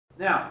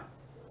Now,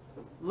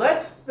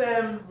 let's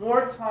spend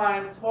more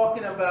time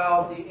talking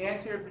about the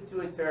anterior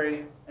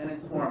pituitary and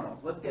its hormones.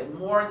 Let's get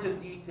more into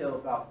detail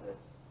about this.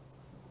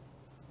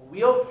 Are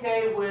we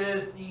okay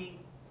with the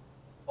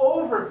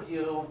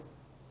overview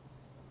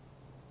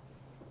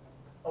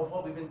of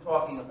what we've been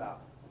talking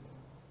about?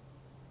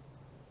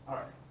 All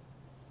right.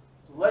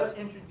 So let's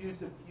introduce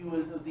a few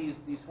of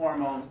these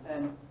hormones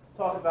and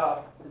talk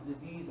about the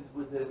diseases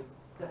with this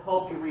to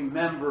help you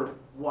remember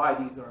why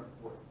these are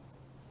important.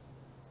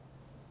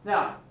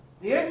 Now,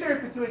 the anterior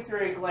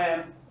pituitary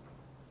gland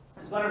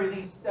is going to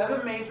release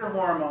 7 major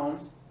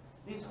hormones.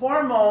 These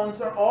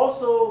hormones are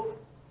also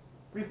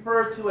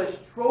referred to as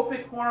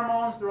tropic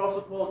hormones. They're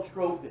also called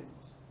tropins.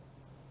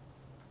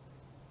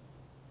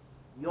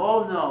 You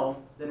all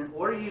know that in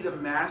order for you to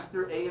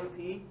master AMP,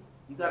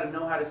 you got to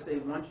know how to say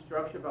one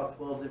structure about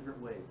 12 different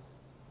ways.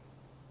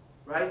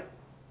 Right?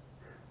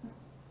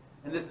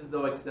 And this is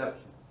no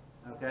exception.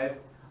 Okay?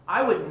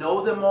 I would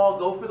know them all.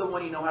 Go for the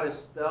one you know how to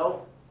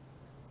spell.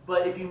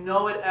 But if you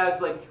know it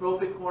as like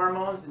tropic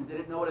hormones and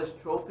didn't know it as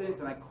tropins,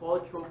 and I call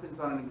it tropins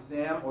on an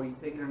exam or you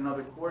take it in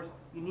another course,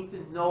 you need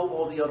to know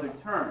all the other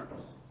terms.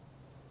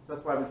 So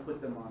that's why we put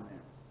them on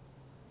there.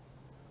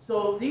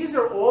 So these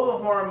are all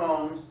the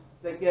hormones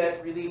that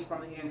get released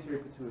from the anterior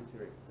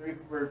pituitary. They're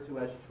referred to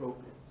as tropins.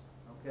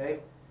 Okay?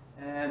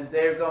 And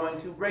they're going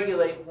to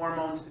regulate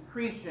hormone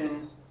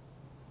secretions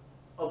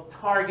of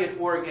target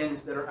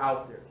organs that are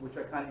out there, which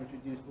I kind of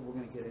introduced, but we're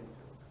going to get into.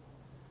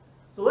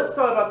 So let's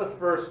talk about the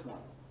first one.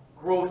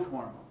 Growth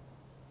hormone.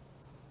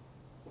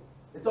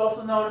 It's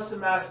also known as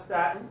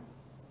somatostatin.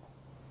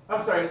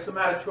 I'm sorry,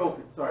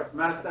 somatotropin. Sorry,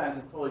 somatostatin is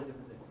a totally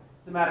different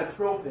thing.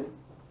 Somatotropin,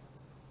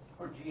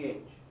 or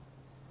GH.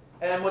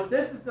 And what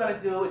this is going to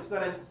do, it's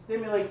going to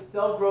stimulate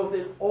cell growth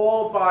in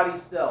all body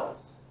cells.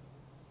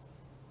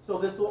 So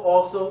this will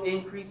also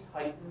increase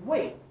height and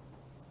weight.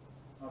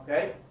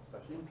 Okay?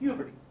 Especially in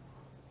puberty.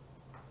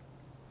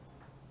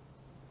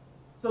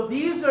 So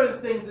these are the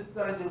things it's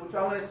going to do, which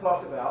I'm going to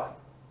talk about.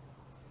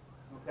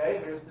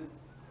 Okay, here's the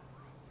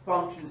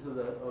functions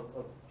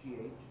of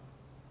GH.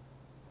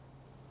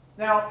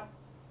 Now,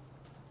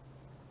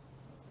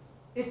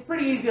 it's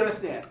pretty easy to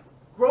understand.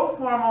 Growth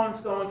hormone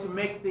is going to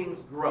make things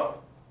grow.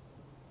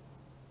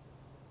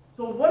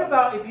 So what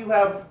about if you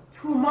have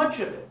too much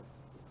of it?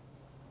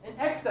 An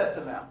excess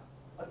amount.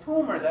 A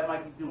tumor that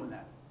might be doing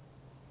that.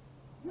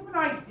 You have an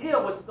idea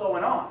what's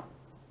going on.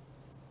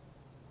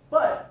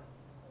 But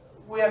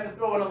we have to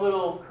throw in a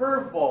little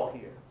curveball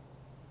here.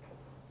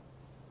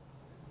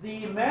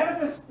 The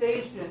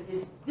manifestation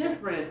is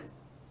different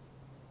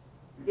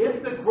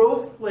if the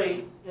growth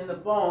plates in the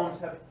bones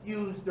have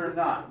fused or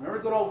not.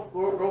 Remember good old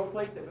growth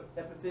plates,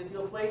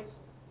 epiphyseal plates?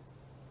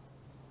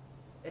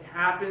 It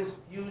happens,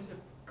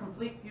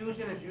 complete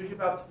fusion is usually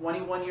about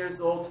 21 years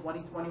old,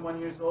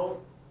 21 years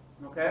old.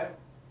 Okay?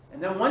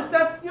 And then once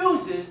that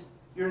fuses,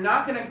 you're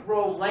not going to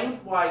grow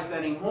lengthwise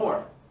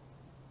anymore.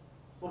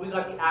 Well, we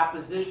got the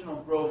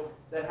appositional growth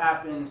that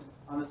happens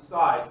on the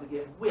sides to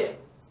get width.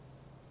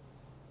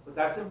 But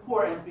that's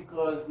important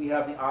because we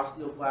have the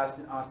osteoblast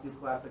and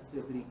osteoclast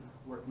activity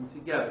working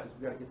together. Because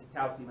we've got to get the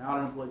calcium out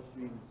in the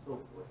bloodstream and so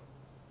forth.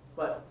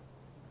 But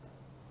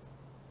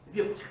if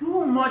you have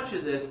too much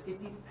of this,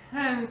 it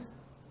depends.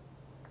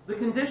 The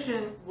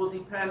condition will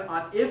depend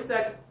on if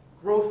that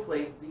growth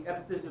plate, the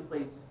epiphyseal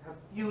plates, have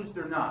fused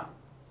or not.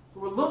 So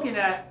we're looking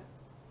at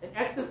an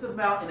excess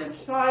amount in a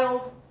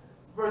child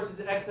versus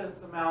an excess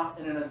amount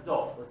in an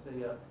adult. Let's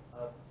say a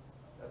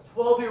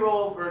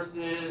 12-year-old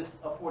versus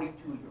a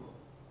 42-year-old.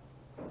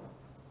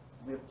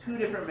 We have two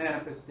different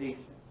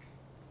manifestations.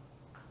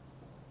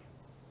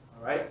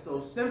 All right,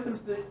 so symptoms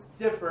that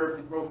differ if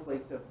the growth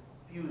plates have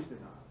fused or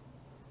not.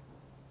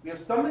 We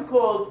have something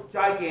called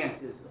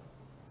gigantism.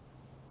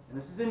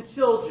 And this is in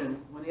children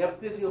when the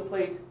epiphyseal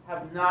plates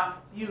have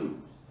not fused.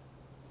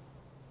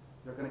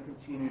 They're going to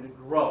continue to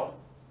grow.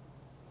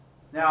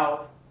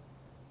 Now,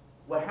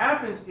 what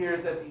happens here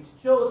is that these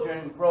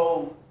children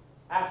grow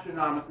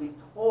astronomically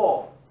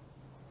tall.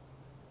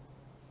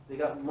 They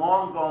got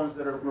long bones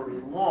that are very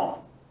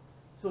long.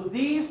 So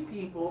these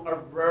people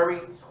are very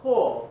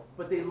tall,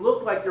 but they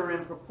look like they're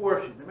in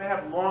proportion. They may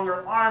have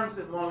longer arms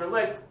and longer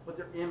legs, but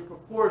they're in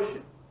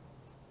proportion.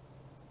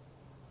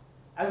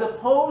 As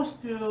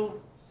opposed to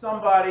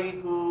somebody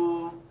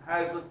who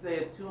has, let's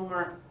say, a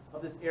tumor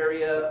of this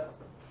area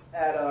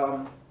at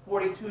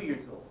 42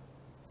 years old.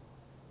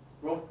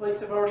 Growth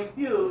plates have already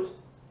fused,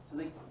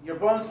 so your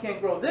bones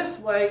can't grow this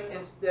way.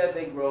 Instead,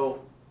 they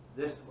grow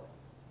this way.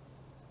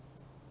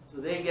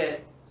 So they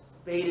get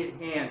spaded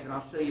hands, and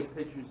I'll show you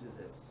pictures of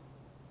this.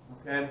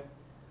 Okay?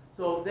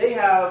 So they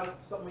have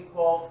something we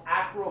call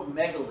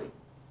acromegaly.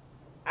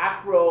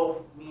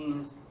 Acro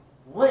means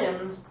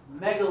limbs,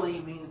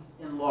 megaly means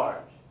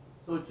enlarged.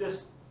 So it's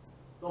just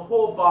the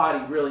whole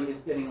body really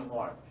is getting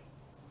enlarged.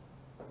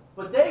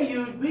 But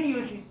we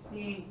usually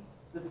see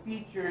the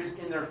features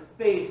in their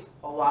face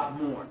a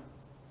lot more.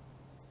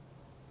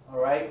 All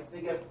right?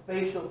 They get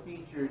facial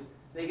features.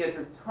 They get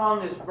their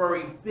tongue is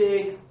very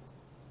big.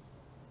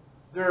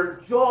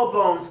 Their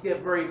jawbones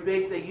get very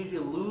big. They usually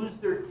lose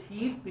their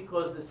teeth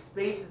because the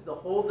spaces to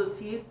hold the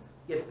teeth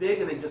get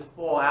big and they just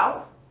fall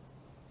out.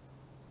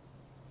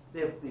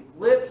 They have big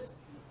lips.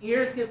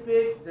 Ears get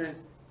big. There's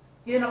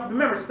skin.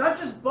 Remember, it's not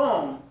just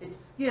bone. It's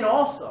skin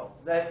also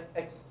that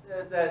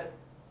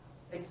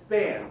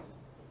expands.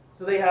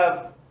 So they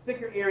have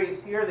thicker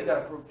areas here. They got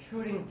a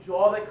protruding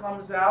jaw that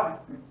comes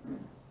out.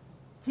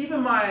 Keep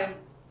in mind,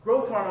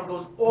 growth hormone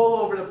goes all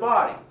over the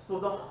body. So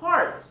the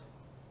heart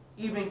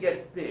even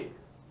gets big.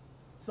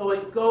 So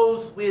it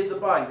goes with the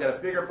body. You got a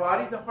bigger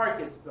body, the heart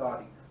gets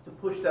body to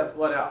push that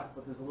blood out.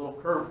 But there's a little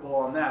curveball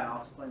on that, and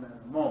I'll explain that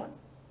in a moment.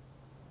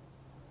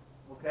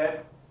 Okay?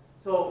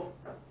 So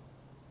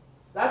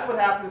that's what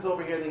happens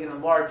over here. They get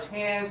enlarged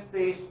hands,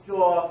 face,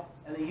 jaw,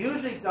 and they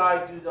usually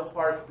die due to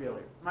heart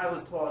failure. Might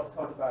as well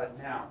talk about it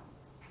now.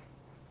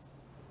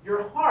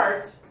 Your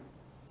heart,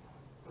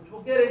 which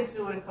we'll get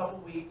into in a couple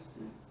weeks,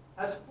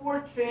 has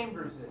 4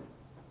 chambers in it.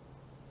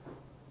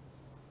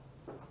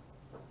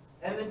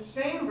 And the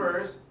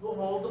chambers will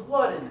hold the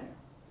blood in there.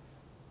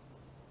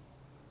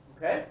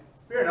 Okay?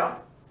 Fair enough.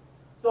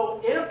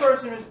 So in a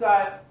person who's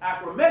got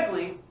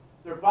acromegaly,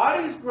 their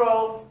bodies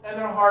grow and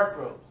their heart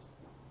grows.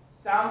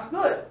 Sounds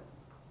good.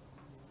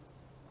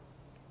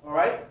 All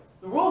right?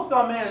 The rule of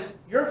thumb is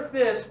your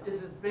fist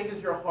is as big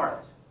as your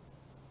heart.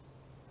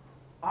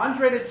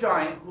 Andre the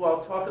Giant, who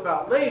I'll talk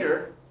about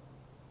later,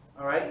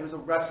 all right, he was a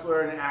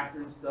wrestler and an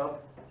actor and stuff.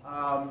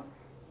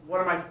 One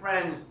of my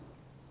friends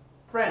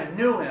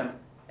knew him,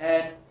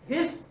 and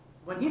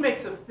when he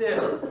makes a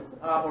fist,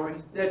 or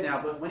he's dead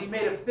now, but when he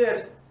made a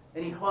fist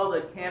and he held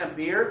a can of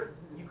beer,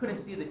 you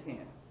couldn't see the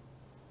can.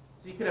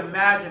 So you can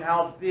imagine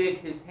how big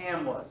his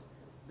hand was.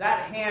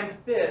 That hand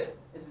fist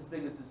is as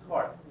big as his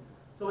heart.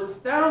 So it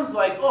sounds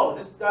like, oh,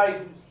 this guy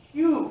who's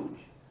huge.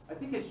 I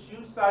think his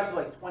shoe size is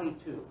like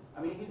 22.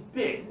 I mean, he's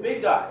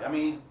big guy. I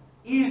mean,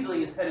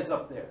 easily his head is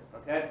up there,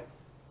 okay?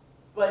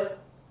 But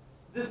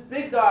this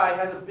big guy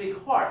has a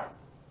big heart.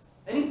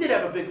 And he did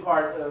have a big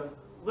heart,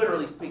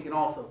 literally speaking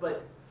also.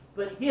 But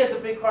he has a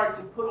big heart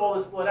to put all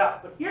this blood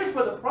out. But here's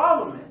where the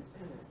problem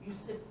is.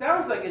 It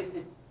sounds like it's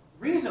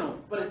reasonable,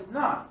 but it's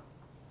not.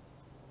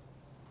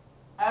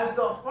 As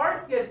the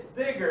heart gets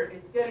bigger,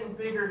 it's getting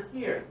bigger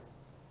here.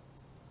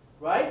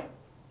 Right?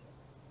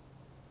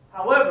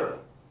 However,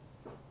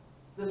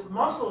 this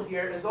muscle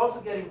here is also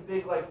getting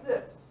big like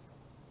this.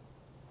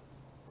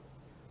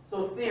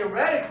 So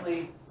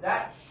theoretically,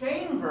 that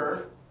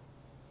chamber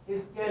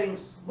is getting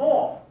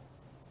small.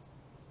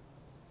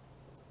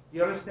 Do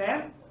you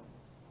understand?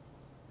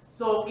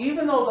 So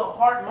even though the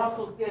heart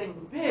muscle is getting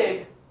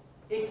big,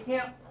 it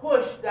can't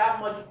push that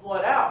much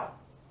blood out.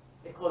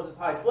 It causes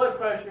high blood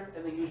pressure,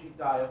 and they usually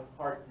die of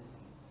heart disease.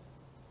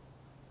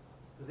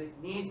 Because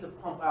it needs to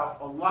pump out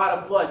a lot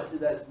of blood to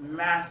this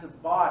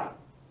massive body,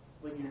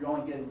 but you're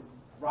only getting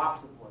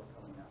drops of blood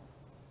coming out.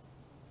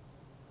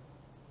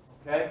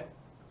 Okay?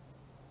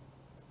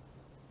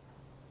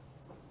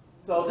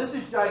 So this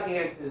is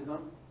gigantism,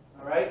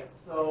 all right?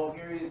 So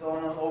here he's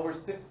almost over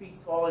 6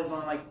 feet tall. He's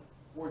only like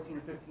 14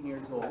 or 15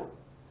 years old.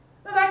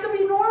 Now that could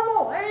be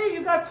normal. Hey,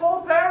 you got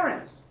tall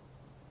parents,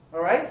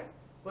 all right?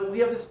 But we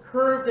have this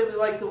curve that we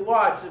like to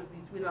watch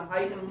between the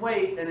height and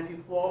weight, and if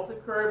you fall off the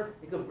curve,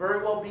 it could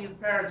very well be the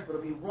parents, but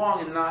it'll be wrong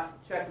in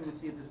not checking to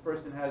see if this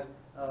person has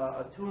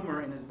a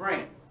tumor in his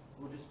brain.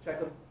 We'll just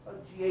check a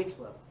GH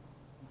level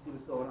and see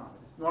what's going on.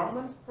 If it's normal,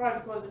 then it's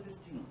probably because of just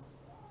genes.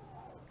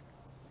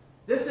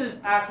 This is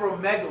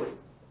acromegaly.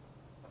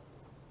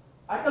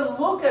 I can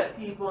look at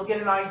people and get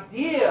an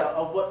idea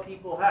of what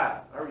people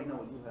have. I already know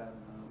what you have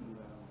and I know what you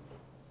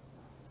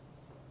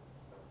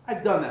have.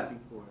 I've done that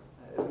before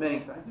many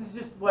times. This is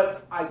just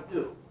what I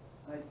do.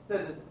 And I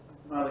said this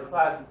to my other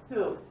classes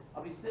too.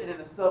 I'll be sitting in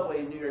a subway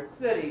in New York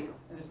City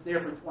and just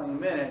there for 20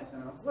 minutes.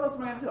 And I'm like, what else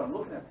am I going to do? I'm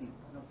looking at people.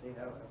 I know what they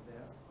have, what they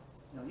have.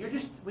 You know, you're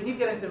just, when you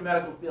get into the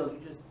medical field,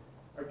 you just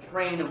are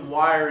trained and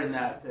wired in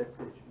that pitch,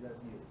 that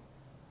view.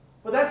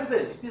 But that's what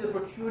it is. You see the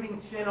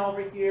protruding chin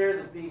over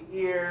here, the big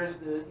ears,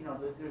 there's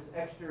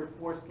extra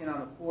foreskin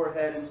on the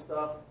forehead and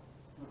stuff.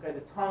 Okay,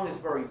 the tongue is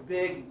very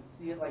big. You can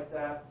see it like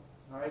that.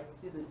 All right,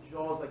 you see the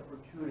jaw is like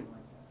protruding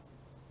like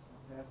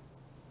that.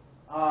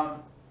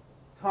 Okay.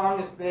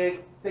 Tongue is big.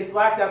 They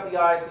blacked out the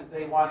eyes because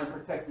they want to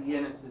protect the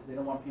innocent. They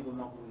don't want people to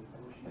know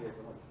who she is.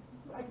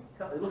 I can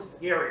tell. It looks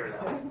scarier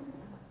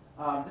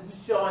though. This is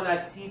showing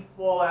that teeth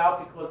fall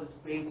out because the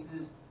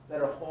spaces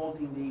that are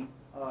holding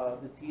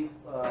the teeth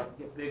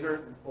get bigger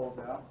and falls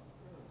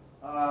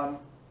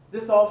out.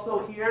 This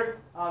also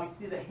here, you can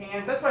see the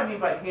hands. That's what I mean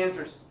by hands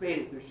are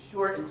spaded. They're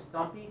short and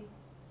stumpy.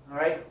 All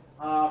right,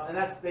 and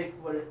that's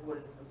basically what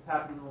is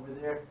happening over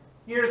there.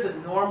 Here's a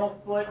normal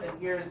foot, and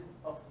here's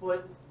a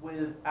foot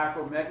with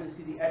acromegaly.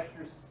 See the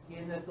extra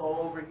skin that's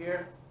all over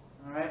here?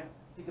 All right,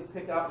 you can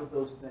pick out with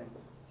those things.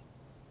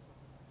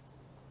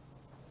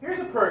 Here's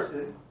a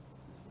person.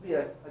 This would be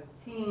a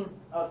keen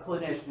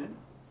clinician.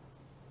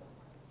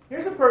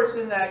 Here's a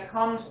person that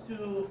comes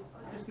to,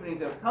 just give me an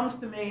example, comes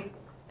to me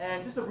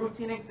and just a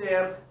routine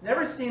exam,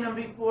 never seen him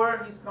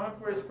before, he's coming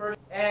for his first,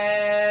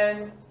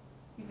 and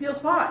He feels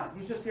fine.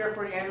 He's just here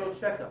for an annual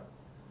checkup.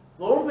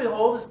 Lo and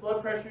behold, his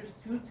blood pressure is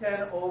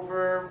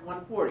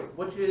 210/140,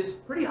 which is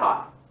pretty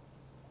high.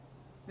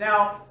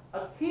 Now,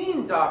 a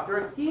keen doctor,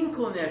 a keen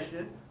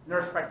clinician,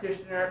 nurse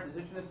practitioner,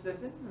 physician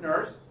assistant,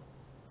 nurse,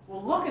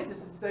 will look at this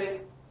and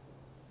say,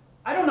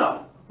 I don't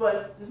know,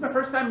 but this is my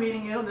first time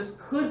meeting you, and this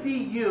could be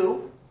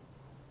you.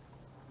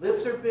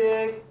 Lips are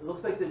big, it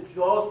looks like the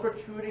jaw's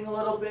protruding a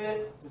little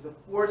bit, there's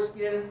a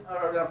foreskin,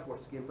 or not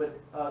foreskin, but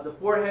the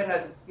forehead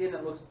has a skin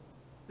that looks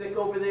thick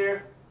over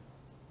there.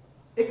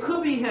 It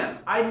could be him.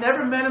 I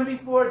never met him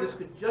before, this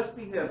could just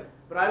be him.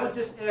 But I would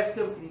just ask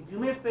him, can you do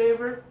me a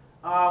favor?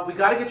 We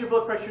got to get your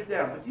blood pressure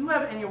down. But do you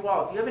have in your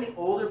wallet, do you have any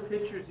older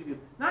pictures of you?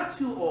 Not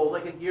too old,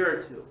 like a year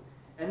or two.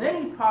 And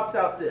then he pops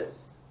out this.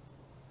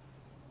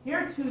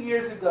 Here 2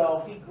 years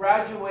ago, he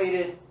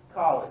graduated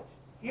college.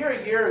 Here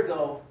a year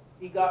ago,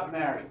 he got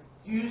married.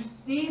 Do you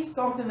see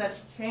something that's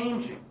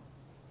changing?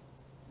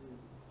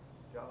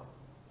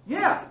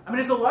 Yeah, I mean,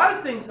 there's a lot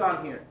of things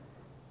on here.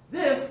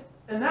 This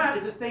and that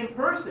is the same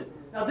person.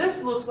 Now,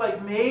 this looks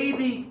like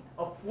maybe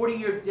a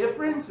 40-year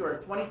difference or a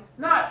 20,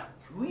 not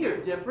 2-year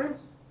difference.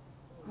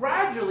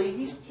 Gradually,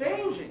 he's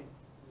changing.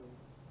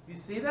 Do you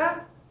see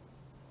that?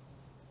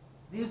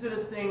 These are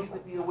the things to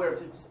be aware of.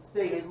 To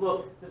say, hey,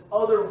 look, there's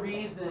other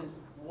reasons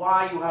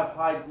why you have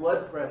high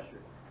blood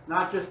pressure.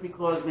 Not just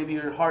because maybe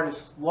your heart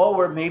is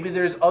slower, maybe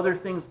there's other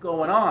things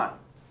going on.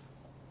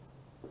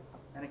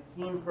 And a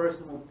keen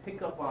person will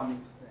pick up on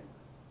these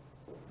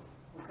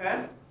things.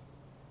 Okay?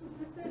 Would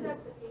you say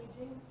that's the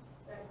aging,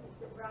 that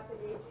the rapid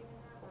aging in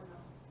that, or no?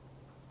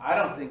 I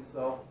don't think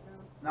so.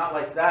 No. Not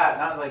like that.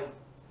 Not like,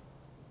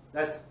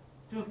 that's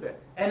too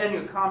fit. And then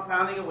you're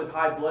compounding it with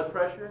high blood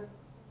pressure.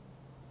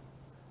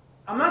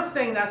 I'm not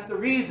saying that's the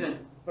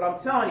reason, but I'm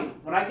telling you,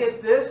 when I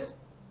get this,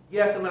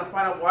 yes, I'm going to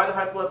find out why the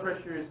high blood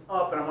pressure is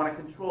up, and I want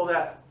to control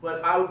that,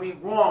 but I would be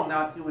wrong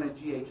not doing a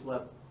GH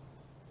level.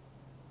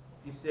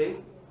 Do you see?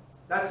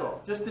 That's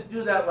all. Just to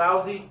do that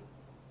lousy,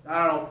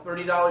 I don't know,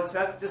 $30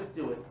 test, just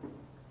do it.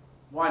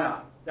 Why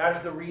not?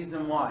 That's the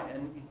reason why.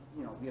 And,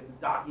 you know, we have to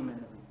document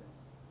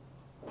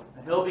everything.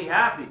 And he'll be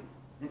happy.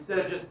 Instead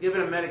of just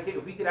giving him medication,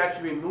 if we could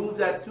actually remove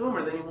that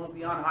tumor, then he won't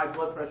be on high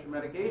blood pressure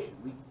medication.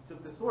 We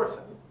took the source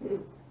out.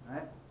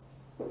 Right?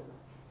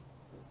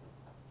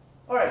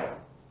 All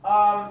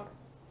right.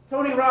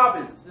 Tony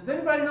Robbins. Does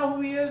anybody know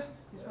who he is?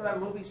 He's from that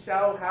movie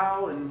Shallow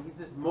Hal, and he's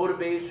this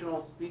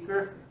motivational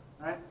speaker.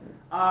 Right?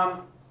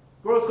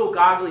 Girls go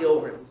goggly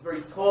over him. He's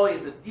very tall. He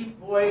has a deep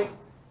voice.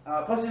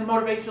 Plus, he's a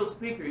motivational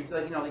speaker. He's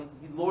like, you know,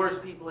 he lures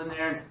people in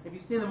there. And if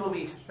you've seen the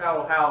movie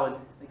Shallow Hal,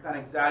 they kind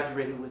of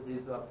exaggerated with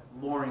his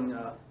luring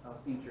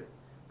feature.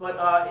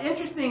 But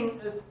interesting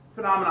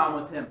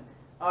phenomenon with him.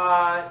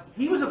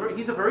 He's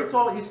a very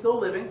tall. He's still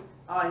living.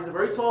 He's a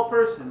very tall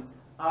person.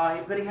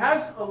 But he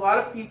has a lot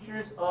of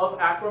features of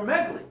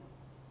acromegaly.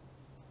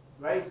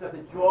 Right? He's got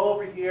the jaw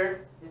over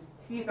here. His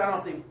teeth, I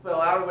don't know if they fell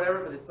out or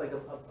whatever, but it's like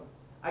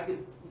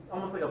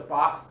almost like a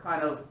box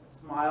kind of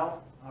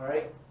smile. All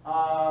right.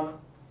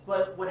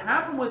 But what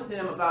happened with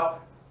him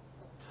about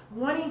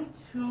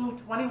 22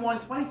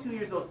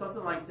 years old,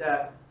 something like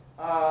that,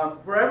 for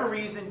whatever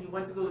reason, he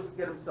went to go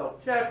get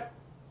himself checked,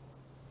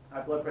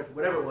 high blood pressure,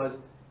 whatever it was,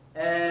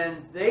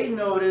 and they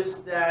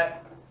noticed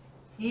that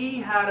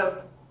he had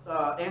a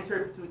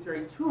anterior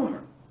pituitary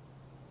tumor,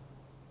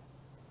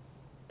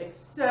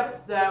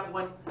 except that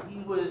when he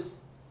was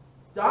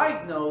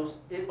diagnosed,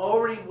 it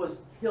already was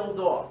killed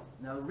off.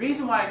 Now, the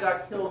reason why it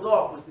got killed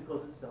off was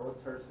because of cell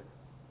turcic.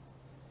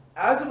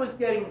 As it was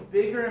getting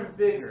bigger and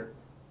bigger,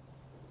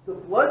 the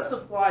blood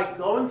supply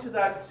going to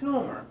that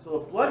tumor, so a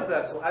blood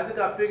vessel, as it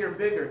got bigger and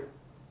bigger,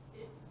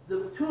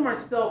 the tumor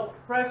itself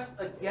pressed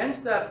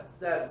against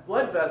that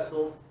blood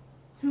vessel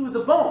to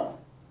the bone.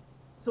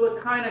 So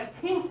it kind of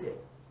kinked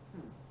it,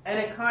 and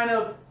it kind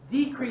of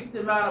decreased the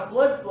amount of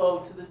blood flow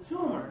to the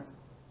tumor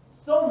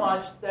so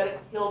much that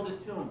it killed the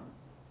tumor.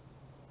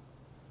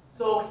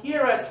 So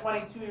here at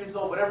 22 years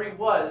old, whatever he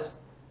was,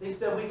 they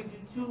said we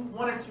could do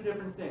one or two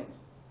different things.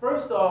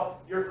 First off,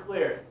 you're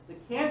clear. The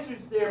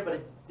cancer's there, but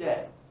it's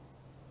dead.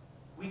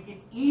 We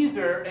could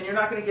either, and you're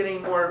not going to get any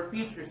more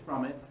features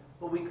from it,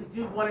 but we could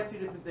do one or two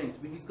different things.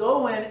 We could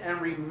go in and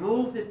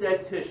remove the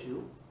dead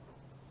tissue,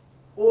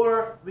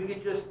 or we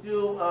could just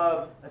do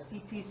a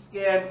CT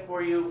scan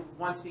for you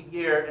once a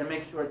year and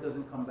make sure it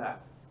doesn't come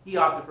back. He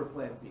opted for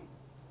Plan B.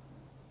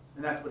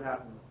 And that's what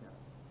happened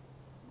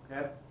with him.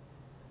 Okay?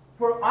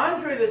 For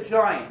Andre the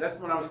Giant, that's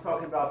what I was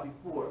talking about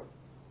before.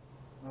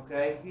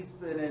 Okay? He's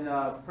been in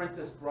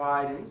Princess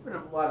Bride, and he's been in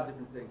a lot of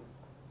different things.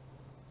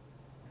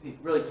 He's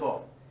really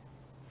tall.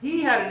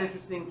 He had an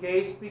interesting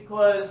case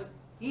because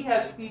he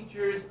has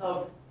features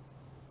of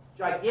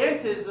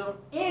gigantism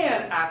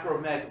and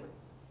acromegaly.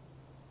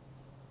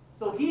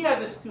 So he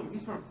had this tumor.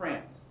 He's from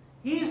France.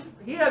 He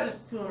had this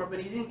tumor, but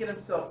he didn't get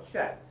himself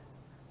checked.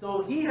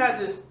 So he had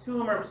this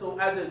tumor. So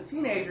as a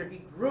teenager, he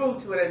grew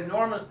to an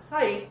enormous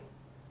height,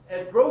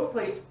 and growth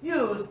plates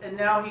fused, and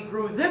now he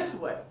grew this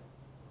way.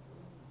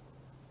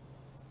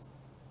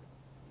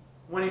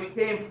 When he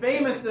became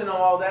famous and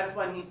all, that's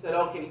when he said,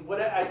 okay,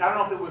 I don't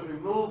know if it was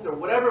removed or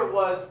whatever it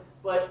was,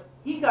 but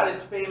he got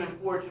his fame and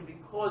fortune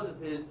because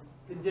of his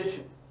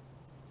condition.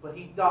 But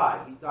he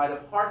died. He died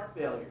of heart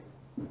failure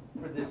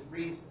for this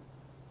reason.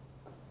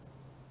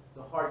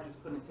 The heart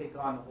just couldn't take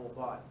on the whole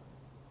body.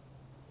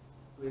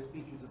 So his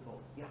features of both.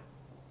 Yeah.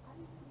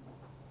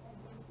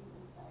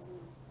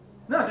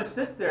 No, it just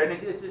sits there and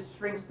it just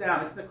shrinks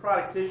down. It's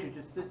necrotic tissue, it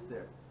just sits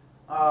there.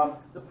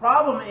 The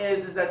problem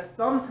is that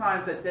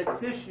sometimes that dead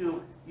tissue,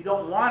 you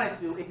don't want it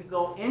to. It could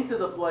go into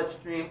the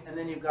bloodstream, and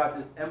then you've got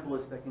this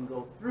embolus that can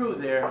go through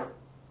there,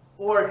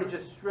 or it could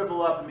just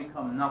shrivel up and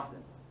become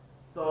nothing.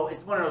 So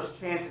it's one of those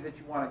chances that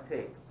you want to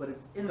take. But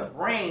it's in the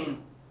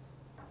brain.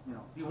 You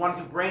know, if you want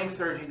to do brain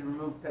surgery to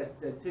remove dead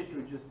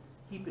tissue, just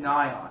keep an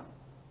eye on it.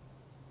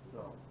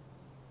 So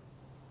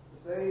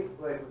say,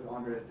 like with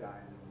Andre the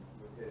Giant,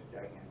 with his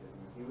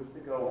gigantism, if he was to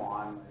go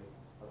on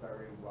like a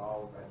very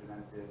well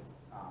regimented,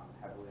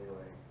 heavily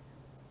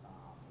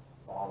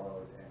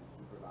followed and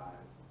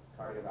supervised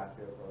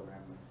cardiovascular program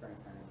and strength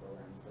training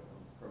program to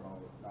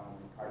promote not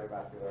only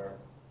cardiovascular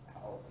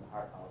health and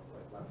heart health,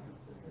 like left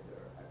ventricular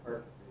or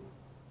hypertrophy,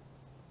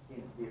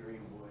 in theory,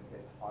 would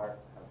his heart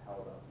have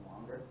held up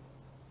longer?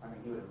 I mean,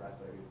 he was a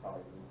wrestler, he was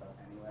probably doing stuff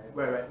anyway.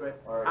 Right.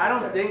 Or I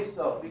don't think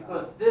so,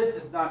 because this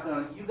is not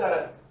going to, you got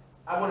to,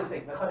 I wouldn't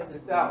say cutting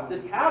this out. The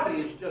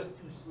cavity is just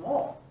too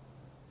small.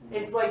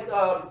 It's like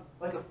a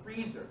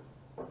freezer.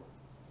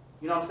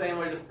 You know what I'm saying?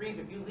 Where the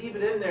freezer, if you leave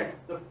it in there,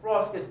 the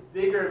frost gets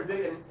bigger and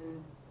bigger,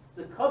 and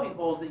the cubby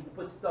holes that you can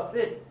put stuff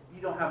in,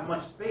 you don't have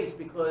much space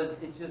because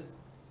it's just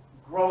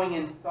growing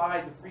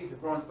inside the freezer,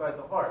 growing inside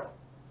the heart.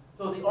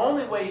 So the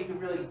only way you can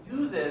really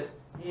do this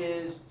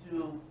is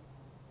to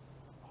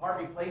heart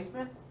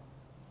replacement,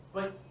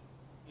 but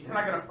you're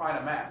not going to find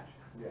a match.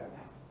 Yeah.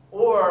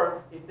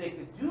 Or if they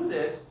could do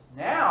this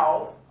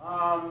now,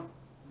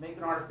 make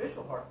an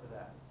artificial heart for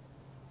that.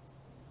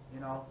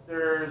 You know,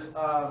 there's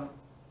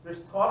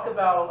talk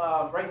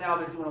about, right now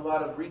they're doing a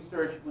lot of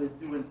research with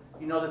doing,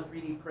 you know, the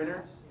 3D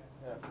printers?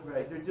 Yeah.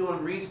 Right, they're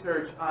doing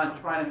research on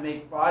trying to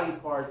make body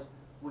parts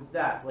with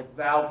that, like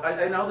valves.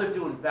 I know they're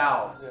doing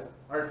valves, yeah.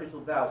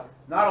 Artificial valves.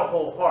 Not a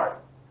whole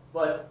heart,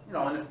 but, you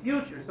know, in the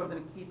future,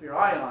 something to keep your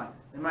eye on.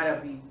 There might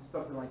have to be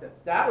something like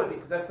that. That would be,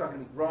 because that's not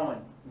going to be growing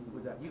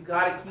with that. You've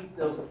got to keep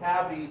those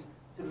cavities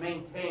to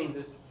maintain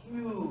this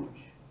huge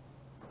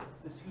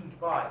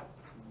body.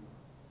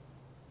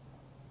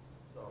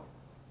 So,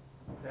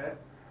 okay.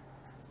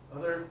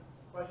 Other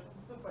questions?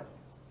 Good question.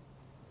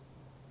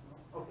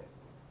 Okay.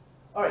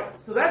 All right.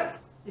 So that's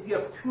if you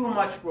have too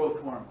much growth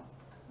hormone.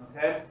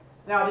 Okay.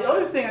 Now the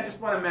other thing I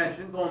just want to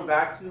mention, going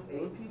back to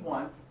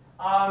AMP1,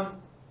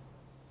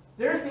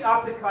 there's the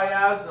optic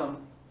chiasm.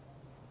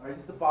 All right,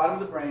 this is the bottom of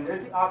the brain.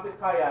 There's the optic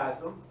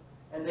chiasm,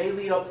 and they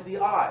lead up to the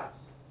eyes.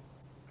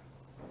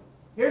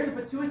 Here's the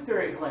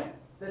pituitary gland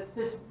that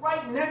sits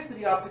right next to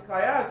the optic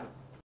chiasm.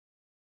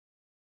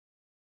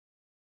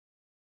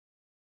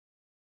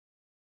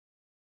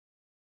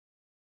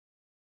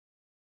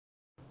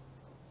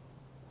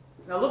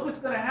 Now look what's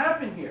going to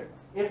happen here.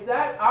 If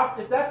that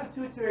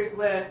pituitary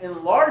gland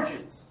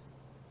enlarges,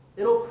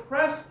 it'll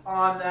press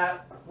on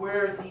that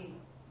where the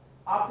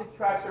optic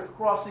tracts are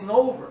crossing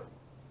over.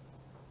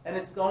 And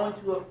it's going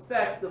to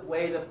affect the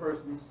way the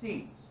person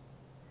sees.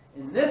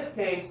 In this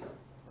case,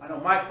 I know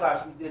my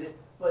class we did it,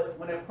 but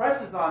when it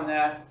presses on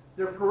that,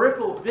 their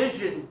peripheral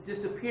vision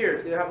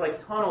disappears. They have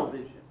like tunnel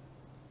vision.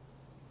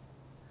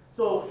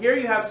 So here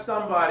you have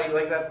somebody,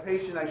 like that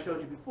patient I showed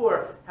you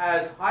before,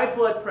 has high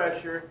blood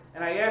pressure,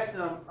 and I asked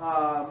them,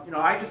 you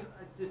know,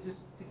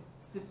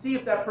 to see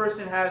if that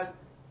person has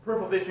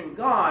peripheral vision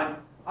gone,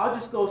 I'll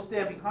just go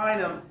stand behind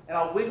them, and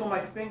I'll wiggle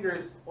my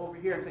fingers over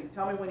here and say,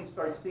 tell me when you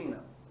start seeing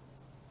them.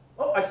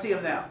 Oh, I see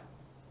him now.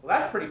 Well,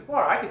 that's pretty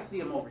far. I could see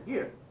him over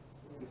here.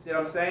 You see what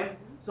I'm saying?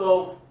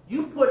 So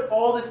you put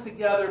all this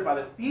together by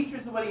the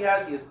features of what he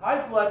has. He has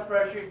high blood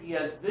pressure. He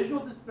has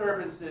visual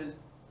disturbances.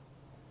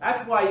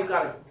 That's why you've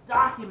got to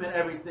document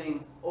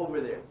everything over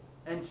there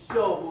and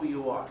show who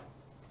you are.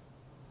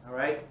 All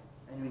right?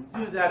 And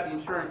when you do that, the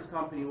insurance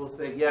company will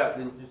say, yeah,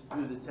 then just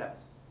do the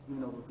test,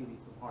 even though they'll give you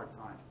some hard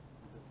time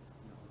because,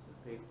 you know, it's going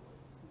to pay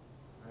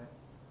for it. Right?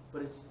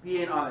 But it's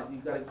being on it.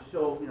 You've got to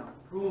show, you know,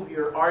 prove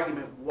your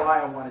argument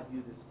why I want to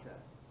do this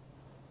test.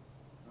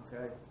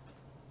 Okay?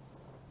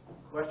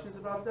 Questions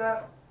about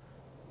that?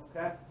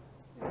 Okay?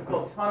 It's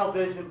called tunnel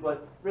vision,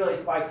 but really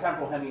it's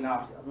bitemporal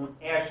hemianopsia. I won't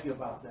ask you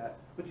about that.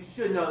 But you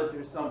should know that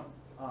there's some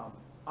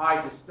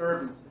eye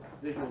disturbances,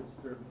 visual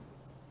disturbances.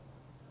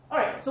 All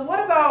right, so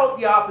what about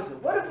the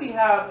opposite? What if we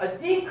have a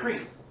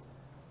decrease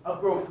of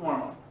growth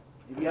hormone?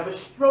 If you have a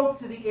stroke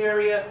to the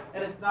area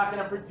and it's not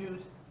going to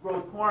produce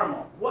growth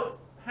hormone, what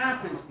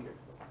happens here?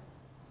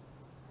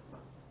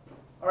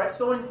 All right,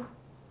 so in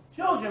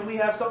children, we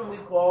have something we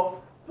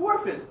call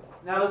dwarfism.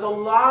 Now, there's a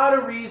lot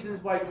of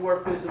reasons why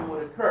dwarfism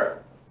would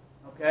occur.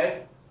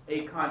 Okay?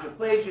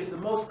 Achondroplasia is the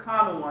most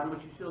common one, which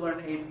you should learn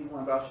in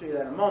AMP1, but I'll show you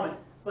that in a moment.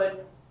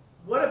 But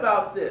what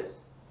about this?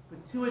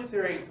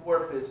 Pituitary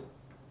dwarfism.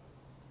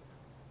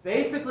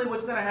 Basically,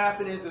 what's going to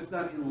happen is there's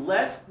going to be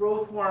less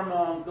growth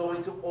hormone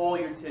going to all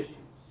your tissues.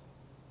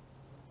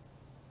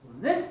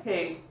 In this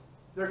case,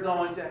 they're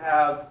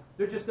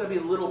just going to be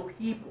little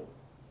people.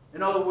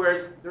 In other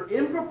words, they're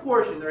in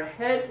proportion. Their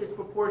head is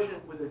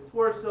proportionate with their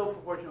torso,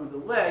 proportionate with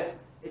the legs.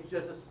 It's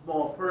just a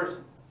small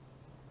person.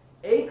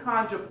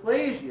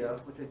 Achondroplasia,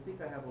 which I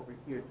think I have over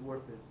here,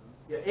 dwarfism.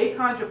 Yeah,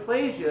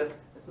 achondroplasia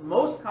is the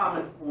most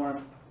common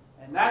form,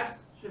 and that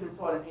should have been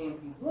taught in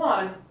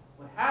A&P1.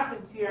 What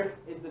happens here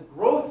is the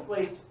growth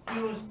plates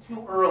fuse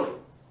too early.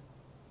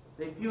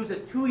 They fuse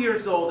at 2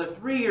 years old, at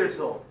 3 years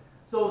old.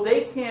 So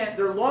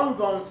their long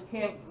bones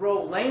can't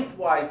grow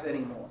lengthwise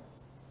anymore.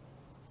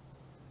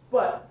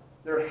 But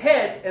their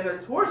head and their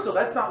torso,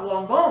 that's not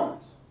long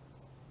bones.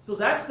 So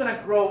that's going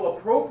to grow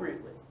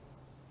appropriately.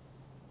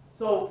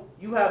 So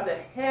you have the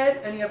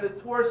head and you have the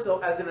torso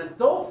as an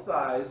adult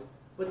size,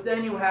 but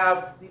then you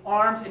have the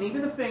arms and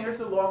even the fingers,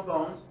 the long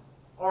bones,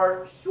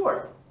 are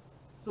short.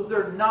 So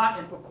they're not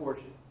in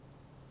proportion,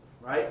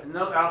 right? And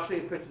I'll show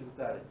you pictures of what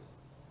that is.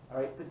 All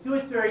right,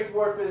 pituitary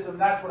dwarfism,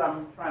 that's what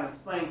I'm trying to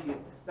explain to you.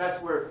 That's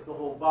where the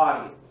whole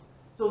body is.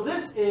 So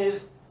this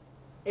is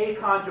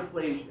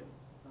achondroplasia,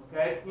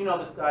 okay? You know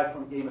this guy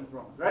from Game of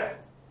Thrones, right?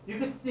 You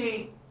can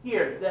see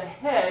here, the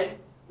head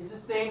is the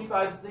same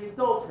size as the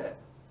adult head.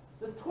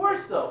 The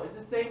torso is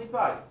the same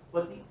size,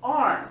 but the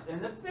arms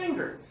and the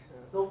fingers,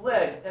 the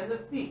legs and the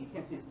feet, you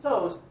can't see the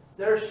toes,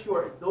 they're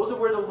short. Those are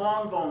where the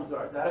long bones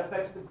are. That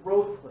affects the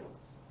growth plates.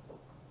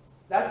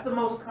 That's the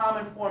most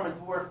common form of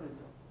dwarfism.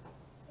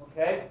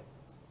 Okay?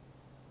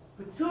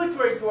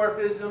 Pituitary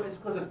dwarfism is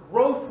because a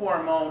growth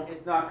hormone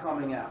is not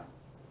coming out.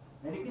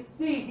 And you can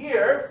see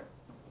here,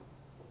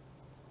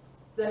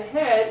 the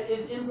head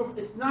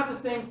it's not the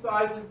same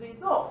size as the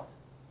adult.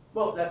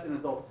 Well, that's an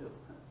adult too,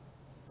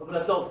 of an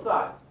adult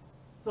size.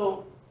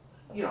 So,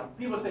 you know,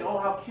 people say, oh,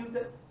 how cute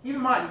that. Keep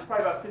in mind, he's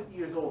probably about 50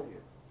 years old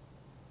here.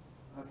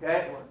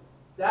 Okay?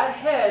 That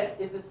head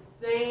is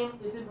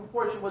in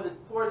proportion with its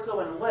torso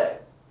and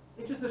legs.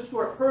 It's just a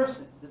short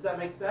person. Does that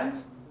make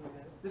sense?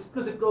 This is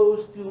because it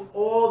goes to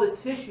all the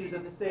tissues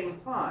at the same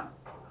time.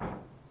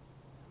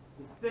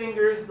 The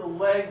fingers, the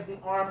legs, the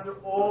arms are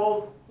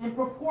all in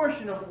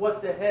proportion of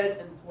what the head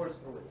and the torso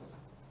is.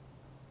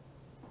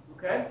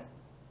 Okay?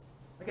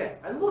 Again,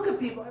 I look at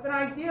people, I have an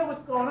idea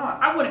what's going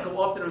on. I wouldn't go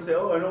up to them and say,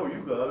 oh, I know what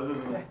you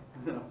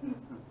got.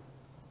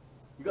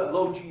 You got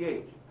low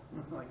GH.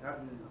 Like, how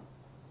do you know?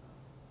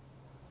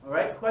 All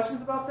right,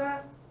 questions about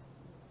that?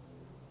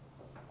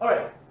 All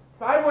right,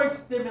 thyroid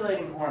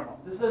stimulating hormone.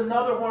 This is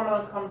another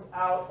hormone that comes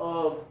out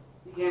of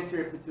the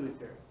anterior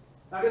pituitary.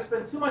 Not going to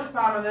spend too much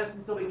time on this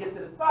until we get to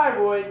the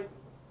thyroid,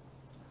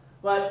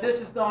 but this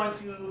is going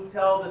to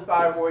tell the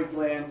thyroid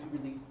gland to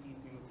release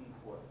T3 and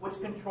T4, which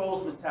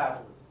controls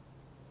metabolism.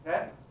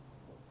 Okay?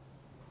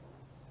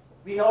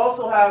 We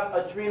also have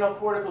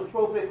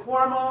adrenocorticotropic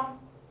hormone,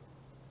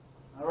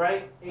 all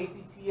right,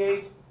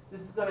 ACTH. This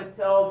is going to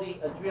tell the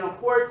adrenal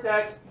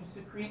cortex to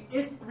secrete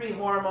its 3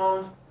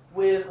 hormones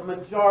with a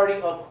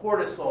majority of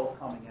cortisol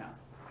coming out.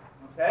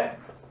 Okay?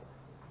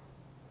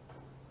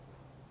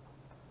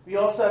 We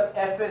also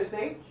have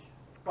FSH,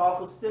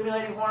 follicle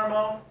stimulating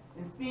hormone.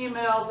 In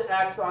females, it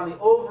acts on the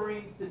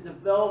ovaries to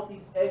develop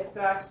these egg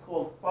sacs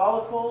called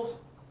follicles,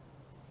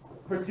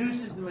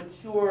 produces the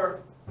mature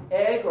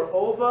egg or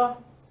ova,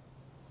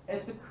 and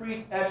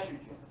secretes estrogen.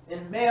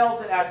 In males,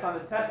 it acts on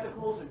the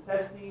testicles or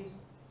testes,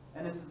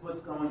 and this is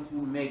what's going to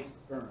make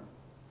sperm.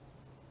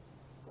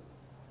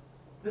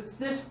 The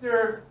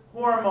sister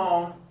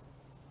hormone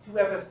to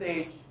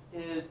FSH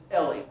is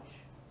LH,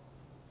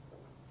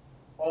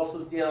 also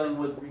dealing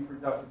with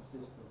reproductive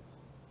systems.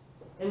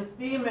 In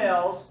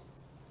females,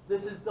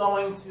 this is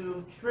going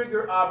to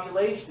trigger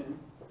ovulation,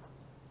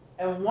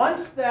 and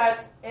once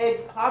that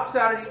egg pops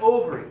out of the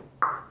ovary,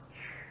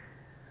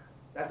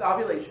 that's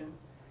ovulation.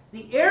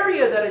 The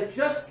area that it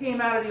just came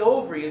out of the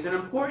ovary is an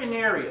important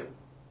area.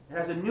 It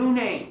has a new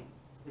name.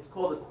 It's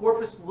called the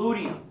corpus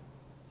luteum.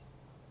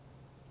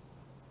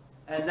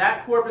 And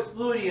that corpus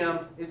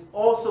luteum is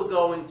also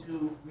going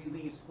to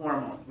release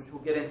hormones, which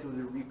we'll get into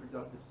the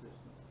reproductive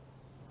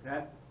system.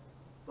 Okay?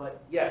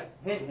 But yes,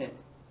 hint, hint.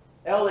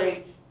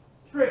 LH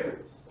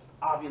triggers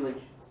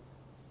ovulation.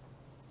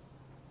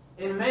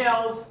 In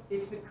males,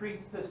 it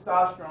secretes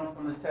testosterone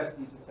from the testes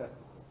or testicles.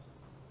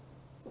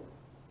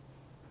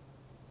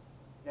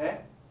 Okay?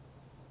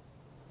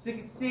 So you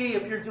can see,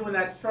 if you're doing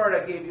that chart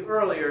I gave you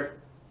earlier,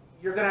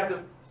 you're going to have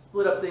to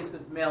split up things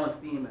because it's male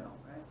and female.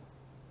 Right?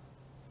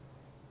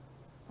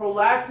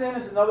 Prolactin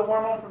is another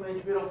hormone from the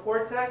adrenal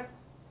cortex.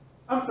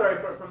 I'm sorry,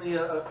 from the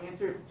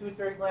anterior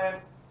pituitary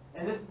gland.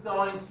 And this is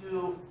going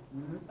to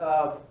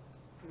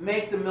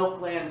make the milk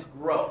glands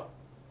grow.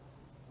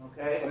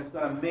 Okay? And it's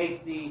going to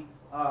make the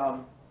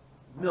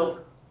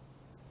milk.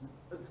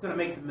 It's going to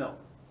make the milk.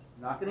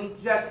 Not going to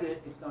inject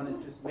it. It's going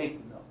to just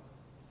make the milk.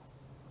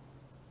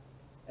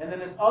 And then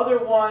this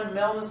other one,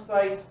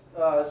 melanocytes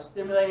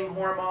stimulating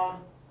hormone.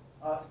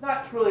 It's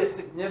not truly a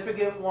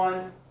significant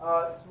one.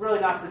 It's really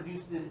not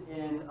produced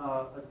in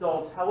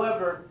adults.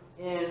 However,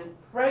 in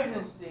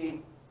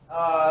pregnancy,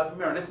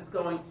 remember, this is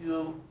going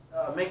to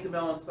make the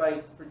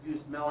melanocytes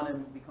produce melanin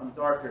and become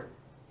darker.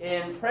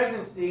 In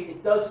pregnancy,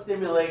 it does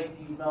stimulate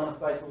the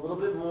melanocytes a little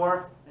bit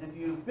more. And if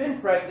you've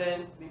been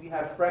pregnant, maybe you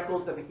have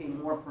freckles that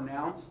became more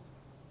pronounced.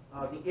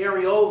 The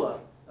areola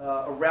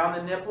around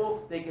the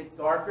nipple, they get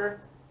darker.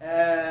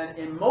 And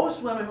in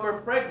most women who are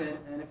pregnant,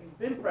 and if you've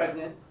been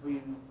pregnant, or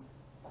you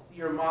see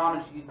your mom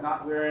and she's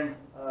not wearing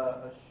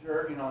a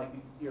shirt, you know, like you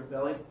can see her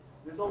belly,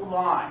 there's a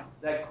line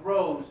that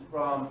grows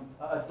from,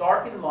 a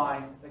darkened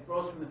line that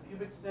grows from the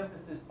pubic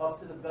symphysis up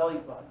to the belly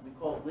button. We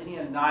call it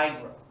linea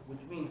nigra, which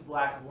means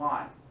black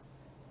line.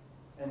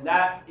 And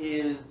that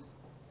is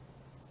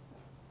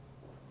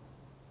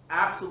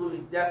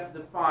absolutely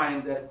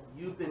defined that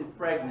you've been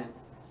pregnant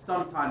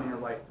sometime in your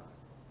lifetime.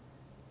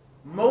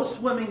 Most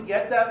women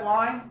get that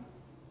line,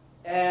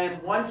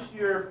 and once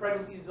your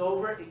pregnancy is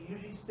over, it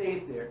usually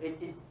stays there.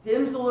 It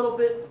dims a little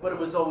bit, but it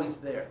was always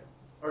there,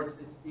 or it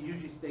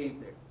usually stays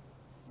there.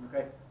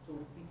 Okay, so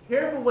be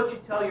careful what you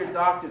tell your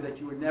doctor that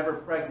you were never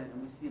pregnant,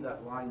 and we see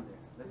that line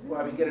there. That's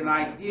why we get an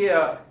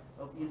idea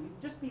of, you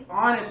just be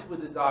honest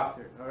with the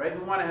doctor. All right,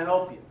 we want to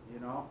help you, you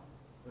know.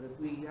 But if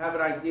we have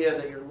an idea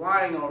that you're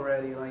lying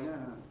already, like, you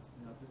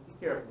know, just be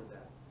careful with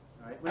that.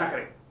 All right, we're not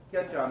going to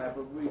catch you on that,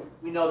 but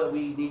we know that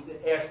we need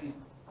to ask these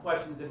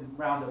questions in a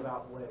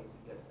roundabout way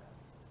to get that.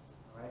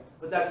 All right,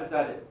 but that's what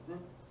that is. You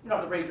don't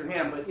have to raise your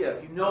hand, but yeah,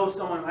 if you know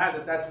someone who has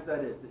it, that's what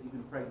that is, that you've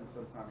been pregnant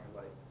sometime in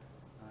your life.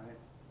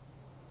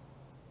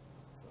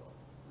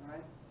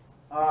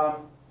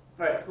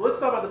 All right, so let's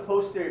talk about the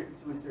posterior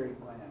pituitary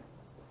gland.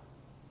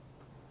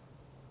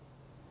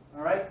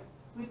 All right,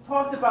 we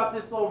talked about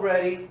this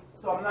already,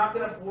 so I'm not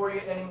going to bore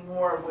you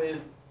anymore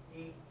with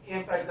the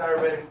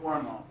antidiuretic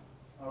hormone.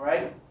 All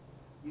right,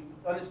 you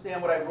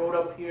understand what I wrote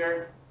up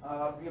here.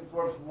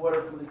 Reabsorbs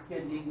water from the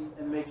kidneys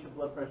and makes your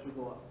blood pressure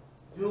go up.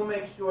 Do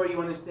make sure you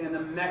understand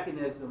the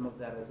mechanism of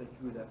that as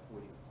I drew that for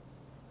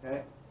you.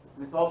 Okay,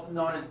 and it's also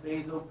known as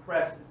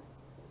vasopressin.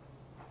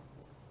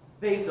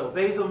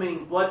 Vaso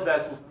meaning blood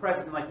vessels,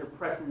 pressing like they're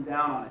pressing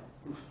down on it,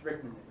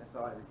 constricting it. That's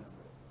how I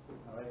remember it.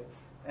 All right.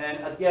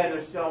 And again,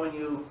 they're showing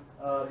you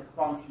the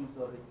functions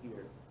of it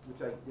here,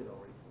 which I did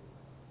already.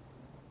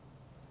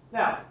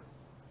 Now,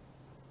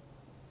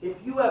 if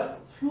you have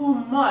too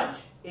much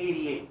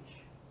ADH,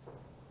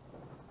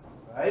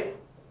 right?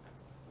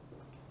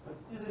 Let's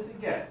do this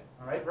again.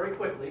 All right, very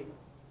quickly.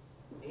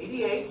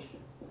 ADH.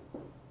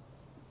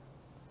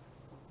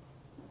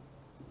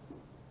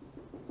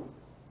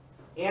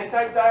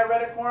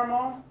 Antidiuretic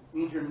hormone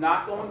means you're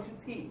not going to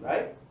pee,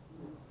 right?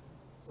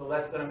 So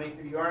that's going to make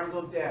your urine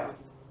go down,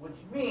 which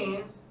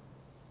means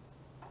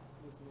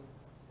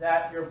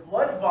that your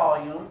blood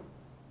volume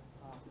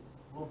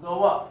will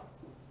go up,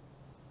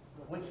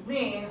 which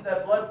means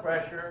that blood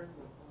pressure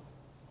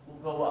will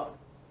go up,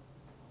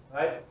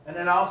 right? And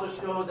then I also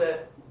show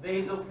that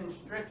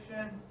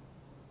vasoconstriction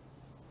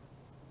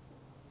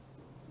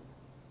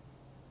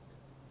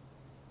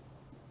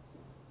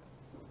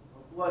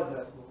of blood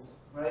vessels,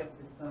 right?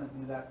 It's going to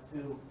do that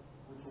too,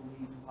 which will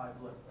lead to high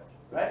blood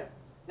pressure, right?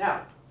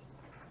 Now,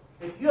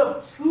 if you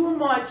have too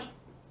much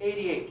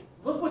ADH,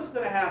 look what's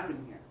going to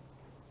happen here.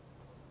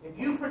 If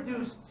you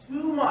produce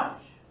too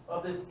much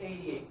of this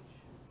ADH,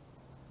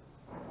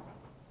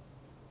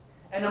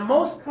 and the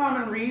most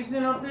common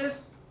reason of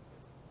this,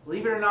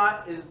 believe it or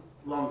not, is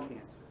lung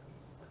cancer.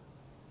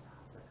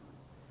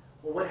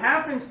 Well, what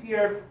happens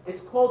here,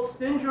 it's called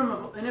syndrome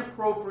of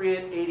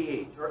inappropriate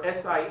ADH, or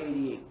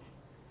SIADH.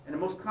 And the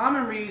most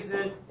common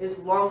reason is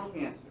lung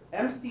cancer.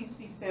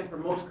 MCC stands for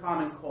most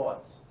common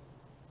cause.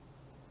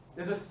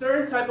 There's a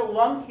certain type of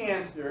lung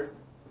cancer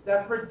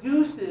that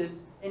produces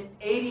an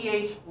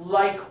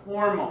ADH-like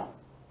hormone.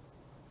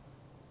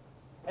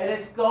 And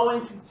it's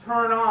going to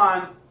turn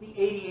on the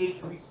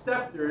ADH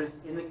receptors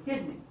in the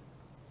kidney.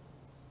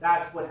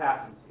 That's what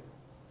happens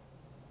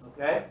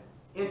here. Okay?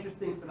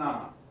 Interesting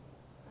phenomenon.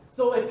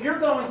 So if you're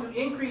going to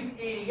increase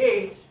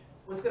ADH,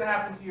 what's going to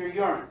happen to your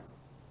urine?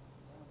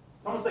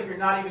 It's almost like you're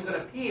not even going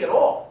to pee at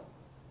all.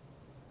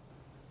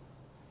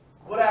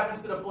 What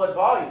happens to the blood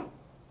volume?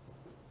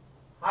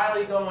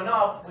 Highly going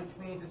up, which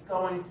means it's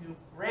going to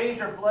raise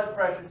your blood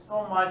pressure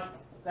so much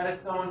that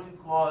it's going to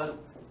cause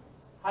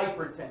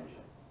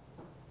hypertension,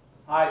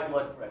 high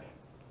blood pressure.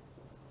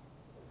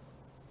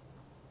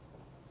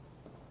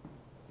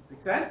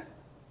 Make sense?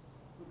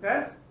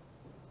 Okay?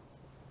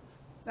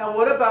 Now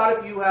what about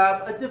if you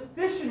have a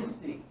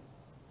deficiency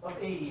of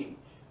ADH?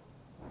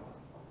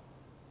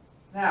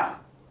 Now,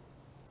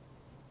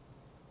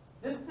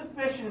 this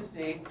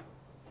deficiency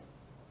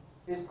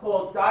is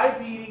called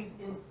diabetes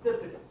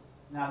insipidus.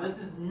 Now, this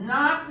is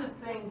not the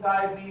same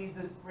diabetes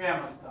as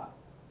grandma's got.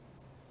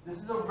 This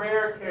is a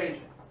rare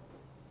occasion.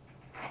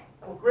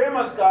 Well,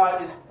 grandma's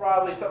got is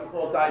probably something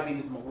called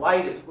diabetes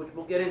mellitus, which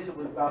we'll get into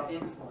about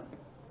insulin.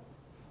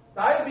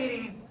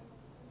 Diabetes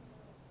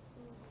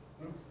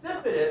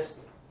insipidus,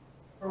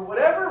 for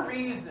whatever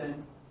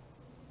reason,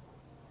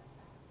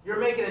 you're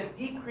making a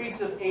decrease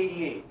of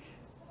ADH.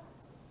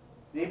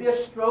 Maybe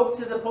a stroke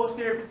to the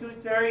posterior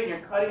pituitary and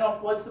you're cutting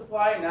off blood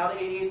supply and now the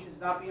ADH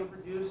is not being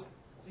produced.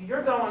 So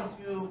you're going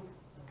to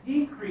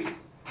decrease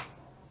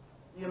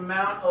the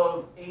amount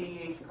of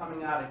ADH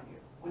coming out of here,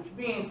 which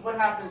means what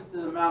happens to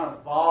the amount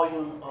of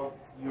volume of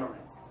urine?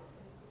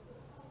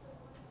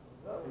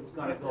 It's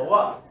going to go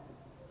up.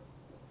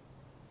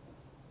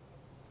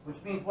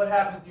 Which means what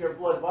happens to your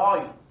blood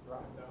volume?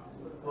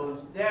 It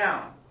goes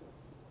down.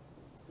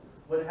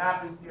 What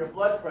happens to your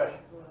blood pressure?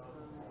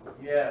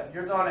 Yeah,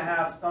 you're going to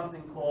have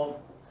something called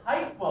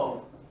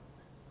hypotension.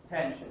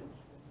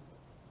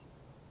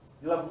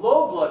 You have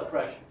low blood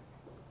pressure.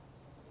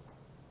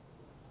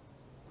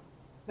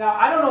 Now,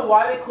 I don't know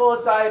why they call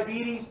it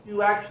diabetes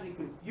to actually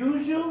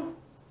confuse you,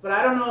 but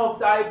I don't know if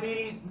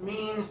diabetes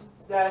means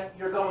that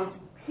you're going to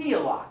pee a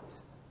lot.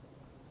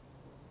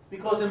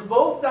 Because in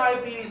both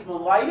diabetes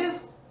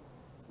mellitus,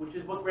 which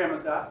is what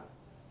Grandma's got,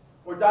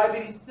 or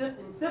diabetes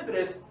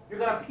insipidus, you're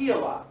going to pee a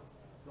lot.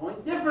 The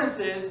only difference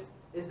is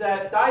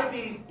that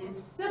diabetes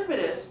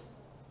insipidus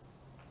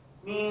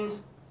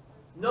means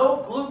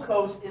no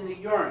glucose in the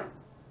urine.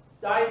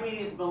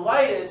 Diabetes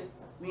mellitus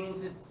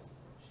means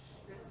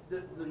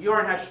the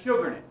urine has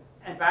sugar in it.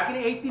 And back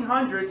in the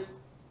 1800s,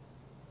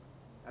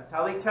 that's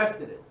how they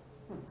tested it.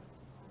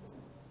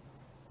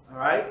 All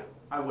right?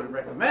 I wouldn't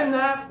recommend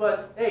that,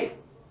 but hey,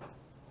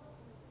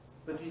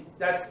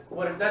 that's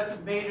the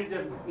major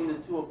difference between the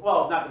two.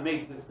 Well, not the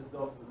major difference, because it's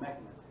also the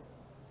mechanism.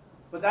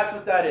 But that's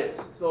what that is.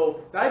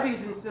 So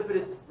diabetes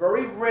insipidus,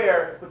 very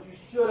rare, but you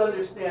should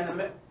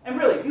understand and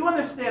really, if you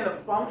understand the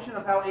function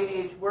of how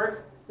ADH works,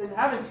 then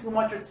having too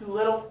much or too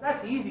little,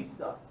 that's easy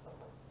stuff.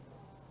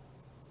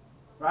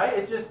 Right?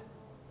 It just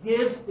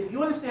gives, if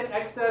you understand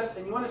excess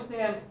and you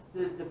understand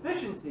the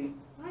deficiency,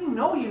 I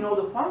know you know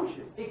the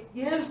function. It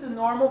gives the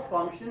normal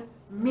function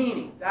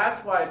meaning.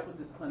 That's why I put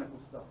this clinical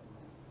stuff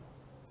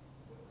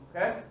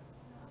in there. Okay?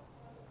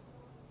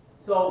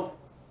 So,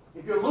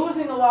 if you're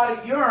losing a lot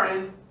of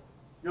urine,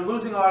 you're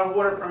losing a lot of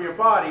water from your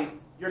body,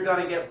 you're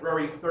going to get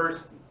very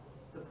thirsty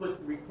to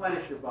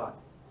replenish your body.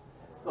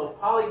 So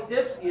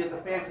polydipsia is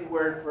a fancy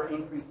word for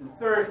increase in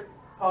thirst.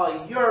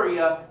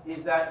 Polyuria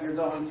is that you're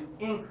going to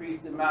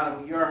increase the amount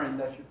of urine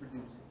that you're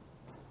producing.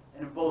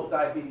 And in both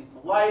diabetes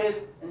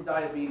mellitus and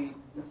diabetes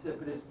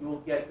insipidus, you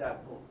will get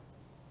that both.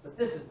 But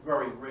this is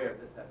very rare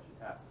that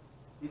should happen.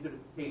 These are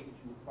the cases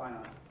you would find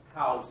on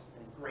House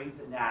and Grey's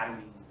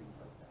Anatomy and things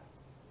like that.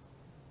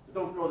 So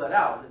don't throw that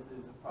out.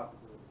 There's a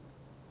possibility.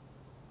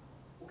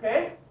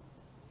 Okay?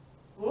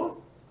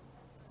 Cool?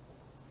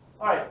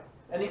 All right.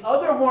 And the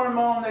other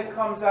hormone that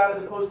comes out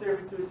of the posterior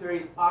pituitary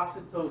is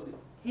oxytocin.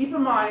 Keep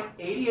in mind,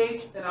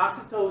 ADH and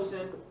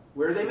oxytocin,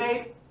 where are they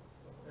made?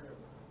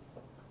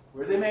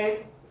 Where are they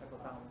made?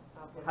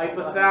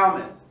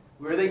 Hypothalamus.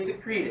 Where are they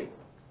secreted?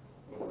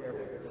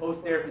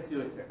 Posterior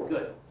pituitary.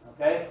 Good.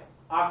 Okay?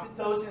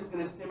 Oxytocin is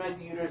going to stimulate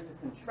the uterus to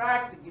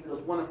contract, to give you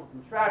those wonderful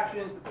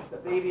contractions, to push the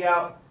baby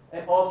out.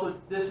 And also,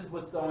 this is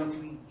what's going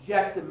to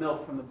eject the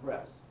milk from the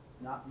breast,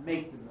 not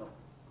make the milk.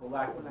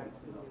 Prolactin makes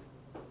the milk.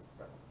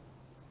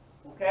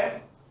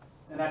 Okay?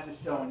 And that's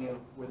just showing you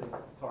where they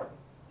target.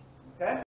 Okay?